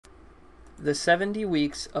The 70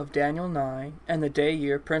 Weeks of Daniel 9 and the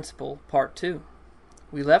Day-Year Principle, Part 2.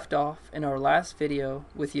 We left off in our last video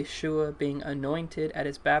with Yeshua being anointed at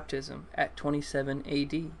his baptism at 27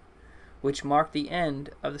 AD, which marked the end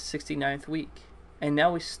of the 69th week. And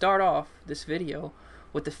now we start off this video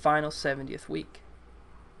with the final 70th week.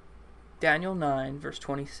 Daniel 9 verse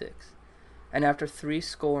 26. And after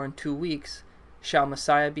 62 weeks shall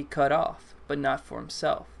Messiah be cut off, but not for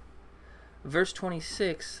himself. Verse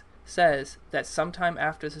 26 says that sometime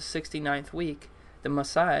after the 69th week, the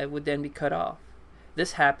Messiah would then be cut off.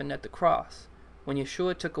 This happened at the cross, when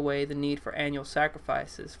Yeshua took away the need for annual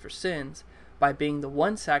sacrifices for sins by being the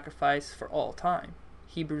one sacrifice for all time.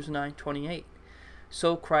 Hebrews 9:28.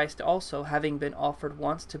 So Christ also, having been offered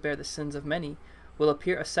once to bear the sins of many, will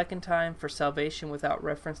appear a second time for salvation without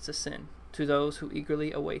reference to sin, to those who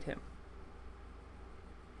eagerly await him.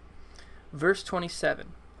 Verse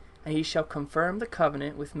 27. And he shall confirm the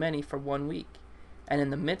covenant with many for 1 week, and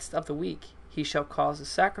in the midst of the week he shall cause the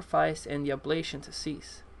sacrifice and the oblation to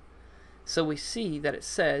cease. So we see that it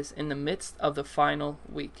says in the midst of the final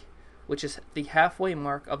week, which is the halfway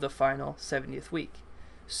mark of the final 70th week.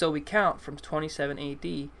 So we count from 27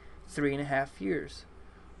 AD 3.5 years,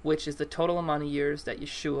 which is the total amount of years that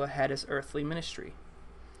Yeshua had his earthly ministry.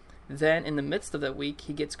 Then in the midst of that week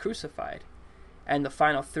he gets crucified, and the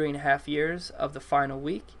final 3.5 years of the final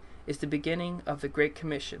week is the beginning of the Great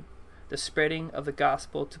Commission, the spreading of the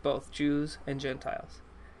gospel to both Jews and Gentiles.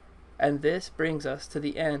 And this brings us to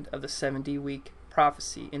the end of the 70-week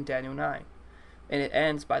prophecy in Daniel 9, and it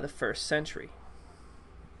ends by the 1st century.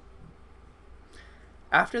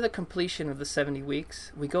 After the completion of the 70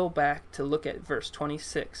 weeks, we go back to look at verse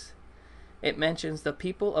 26. It mentions the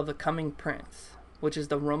people of the coming prince, which is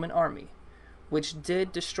the Roman army, which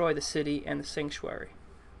did destroy the city and the sanctuary.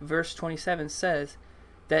 Verse 27 says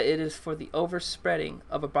that it is for the overspreading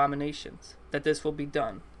of abominations that this will be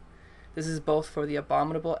done. This is both for the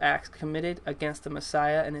abominable acts committed against the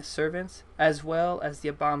Messiah and his servants, as well as the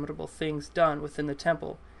abominable things done within the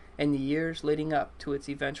temple in the years leading up to its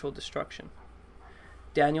eventual destruction.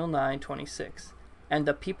 Daniel 9:26. And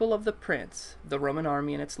the people of the prince, the Roman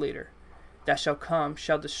army and its leader, that shall come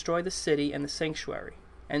shall destroy the city and the sanctuary,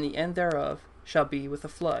 and the end thereof shall be with a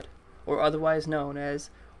flood, or otherwise known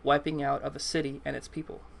as wiping out of a city and its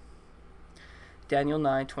people. Daniel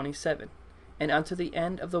 9:27. And unto the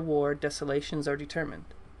end of the war desolations are determined,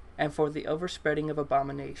 and for the overspreading of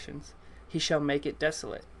abominations he shall make it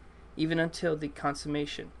desolate, even until the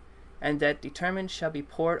consummation, and that determined shall be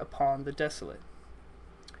poured upon the desolate.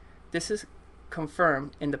 This is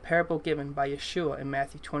confirmed in the parable given by Yeshua in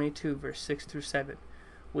Matthew 22 verse 6 through 7,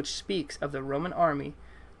 which speaks of the Roman army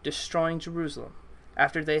destroying Jerusalem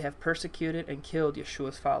after they have persecuted and killed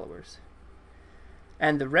Yeshua's followers.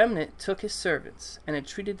 And the remnant took his servants, and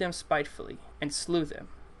entreated them spitefully, and slew them.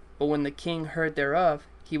 But when the king heard thereof,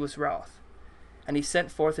 he was wroth. And he sent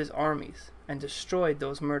forth his armies, and destroyed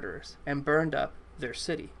those murderers, and burned up their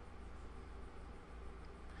city.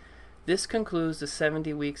 This concludes the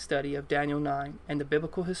 70-week study of Daniel 9 and the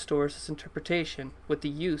biblical historicist interpretation with the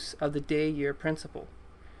use of the day-year principle.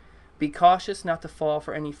 Be cautious not to fall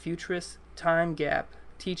for any futurist time gap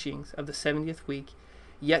teachings of the 70th week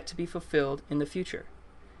yet to be fulfilled in the future.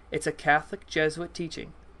 It's a Catholic Jesuit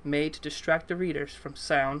teaching made to distract the readers from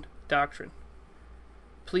sound doctrine.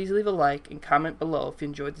 Please leave a like and comment below if you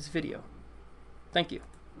enjoyed this video. Thank you.